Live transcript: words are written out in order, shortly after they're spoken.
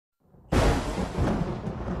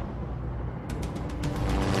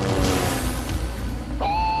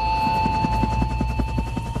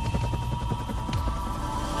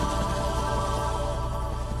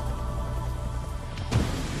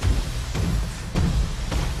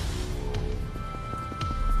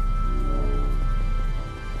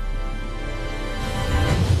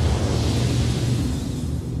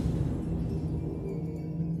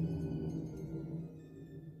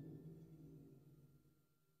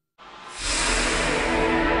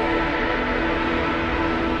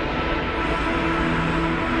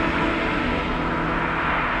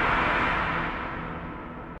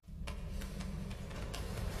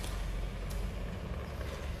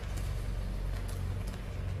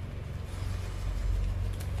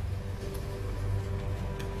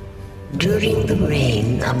During the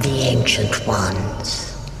reign of the Ancient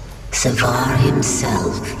Ones, Sevar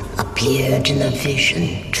himself appeared in a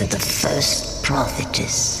vision to the first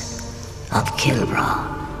prophetess of Kilra.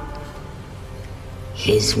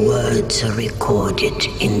 His words are recorded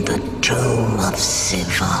in the Tome of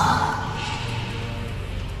Sevar.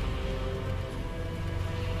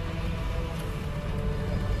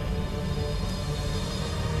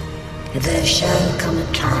 There shall come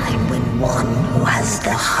a time when one who has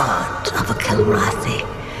the heart of a Kilrathi,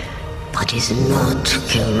 but is not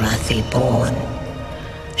Kilrathi born,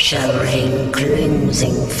 shall rain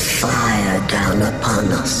cleansing fire down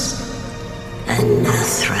upon us, and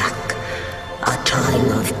Nathrak, a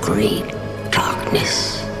time of great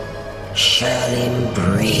darkness, shall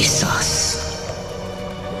embrace us.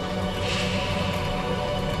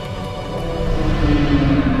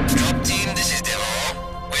 Drop team, this is Devereaux.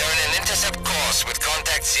 We are in an intercept course with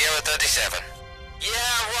contact Sierra 37. Yeah,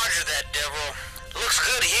 roger that, Devereaux. Looks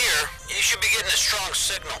good here. You should be getting a strong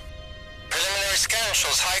signal. Preliminary scan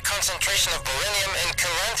shows high concentration of beryllium and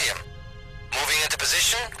Kilranthium. Moving into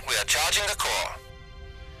position, we are charging the core.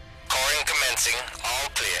 Coring commencing, all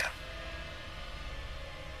clear.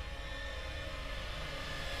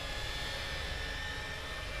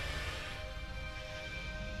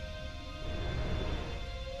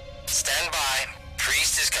 Stand by.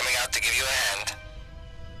 Priest is coming out to give you a hand.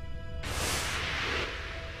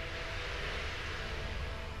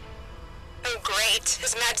 Oh great,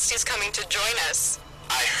 His Majesty's coming to join us.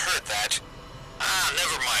 I heard that.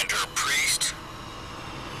 Never mind her, Priest.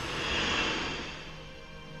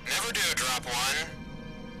 Never do, drop one.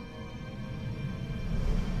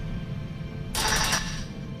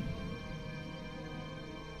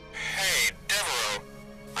 Hey, Devereaux.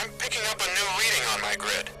 I'm picking up a new reading on my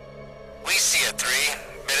grid. We see it, 3.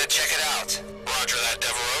 Better check it out. Roger that,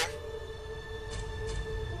 Devereaux.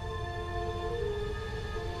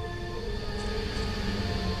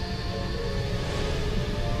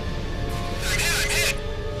 I'm hit!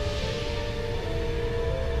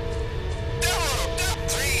 Devereaux!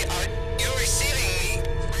 3, are you receiving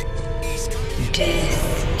me? He's coming.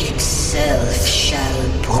 Death itself shall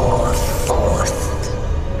pour forth,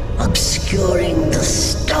 obscuring the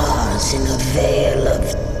stars in a veil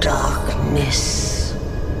of darkness.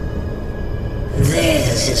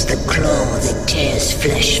 Theirs is the claw that tears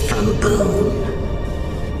flesh from bone.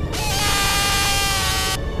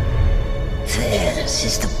 Theirs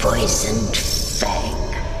is the poisoned fang.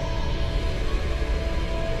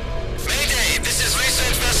 Mayday! This is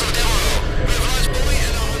research vessel Devereaux. We have launched buoy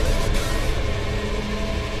and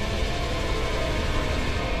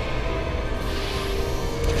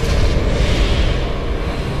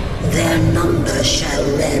Their number shall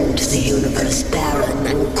rend the universe barren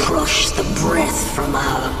and crush the breath from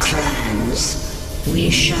our clans. We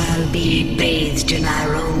shall be bathed in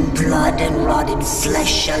our own blood, and rotted flesh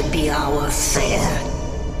shall be our fare.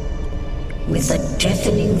 With a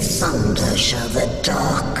deafening thunder shall the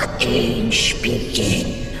dark age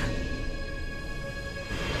begin.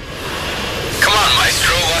 Come on,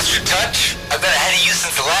 Maestro, lost your touch? I've been ahead of you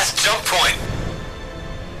since the last jump point.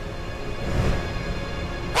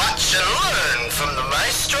 Watch and learn from the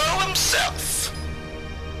Maestro himself.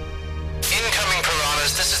 Incoming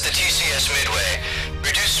Piranhas, this is the TCS Midway.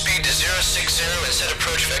 Reduce speed to 060 and set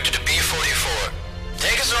approach vector to B44.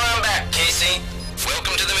 Take us around back, Casey.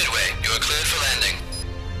 Welcome to the Midway. You are cleared for landing.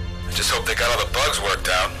 I just hope they got all the bugs worked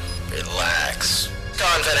out. Relax.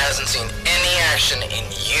 Dawnvet hasn't seen any action in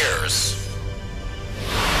years.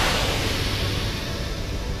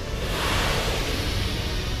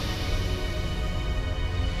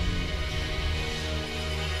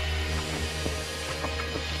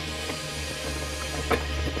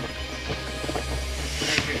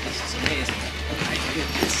 This is amazing. I hear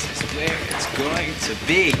this is where it's going to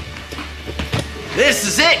be. This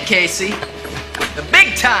is it, Casey. The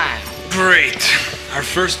big time. Great. Our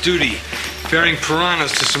first duty, ferrying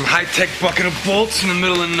piranhas to some high-tech bucket of bolts in the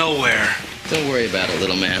middle of nowhere. Don't worry about it,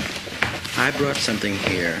 little man. I brought something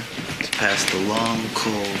here to pass the long,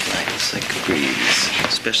 cold nights like a breeze,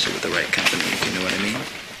 especially with the right company, if you know what I mean.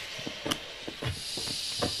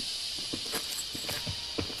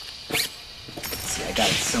 See, I got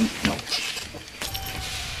some. No.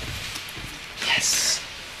 Yes.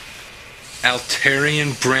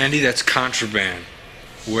 Altarian brandy, that's contraband.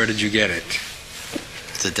 Where did you get it?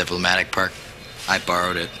 It's a diplomatic park. I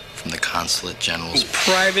borrowed it from the consulate general's.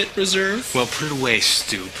 Private reserve? Well, put it away,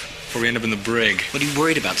 Stoop, before we end up in the brig. What are you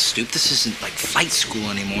worried about, Stoop? This isn't like flight school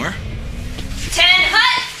anymore. Lieutenant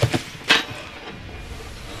Hutt!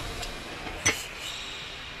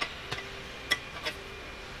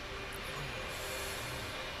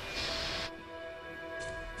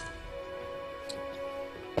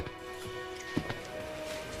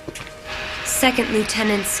 Second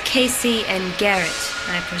Lieutenants Casey and Garrett,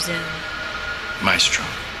 I presume. Maestro.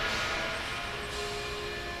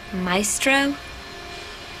 Maestro?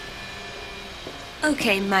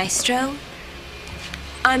 Okay, Maestro.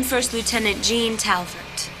 I'm First Lieutenant Jean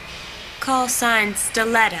Talvert. Call sign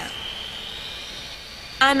Stiletto.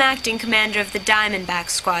 I'm acting commander of the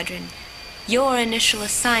Diamondback Squadron. Your initial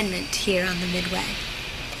assignment here on the Midway.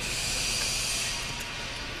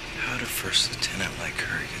 How did a first lieutenant like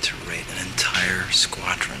her get to raid an entire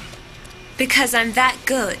squadron? Because I'm that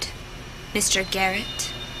good, Mr.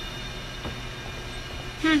 Garrett.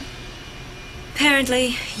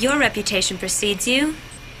 Apparently, your reputation precedes you.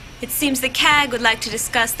 It seems the CAG would like to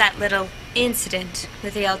discuss that little incident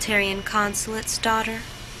with the Altarian consulate's daughter.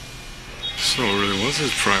 So it really was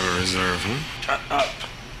his private reserve, huh? Shut up.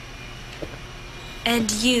 And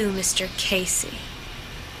you, Mr. Casey.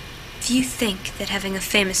 If you think that having a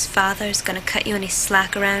famous father is gonna cut you any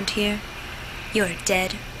slack around here, you're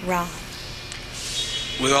dead wrong.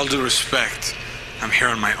 With all due respect, I'm here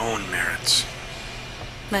on my own merits.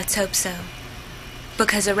 Let's hope so.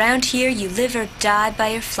 Because around here, you live or die by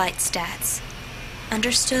your flight stats.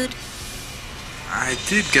 Understood? I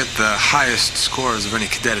did get the highest scores of any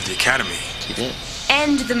cadet at the academy. You did?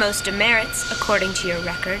 And the most demerits, according to your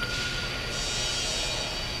record.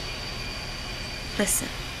 Listen.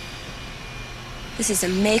 This is a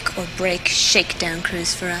make-or-break shakedown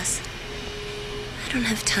cruise for us. I don't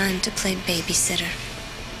have time to play babysitter.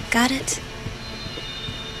 Got it?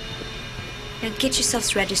 Now get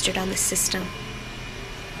yourselves registered on the system.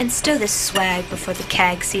 And stow this swag before the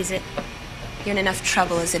CAG sees it. You're in enough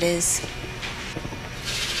trouble as it is.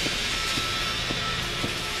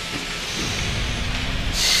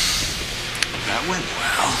 That went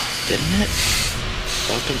well. Didn't it?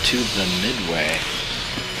 Welcome to the Midway.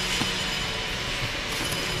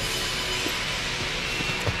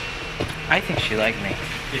 I think she liked me.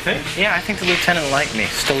 You think? Yeah, I think the lieutenant liked me.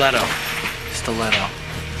 Stiletto. Stiletto.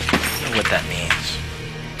 I don't know what that means.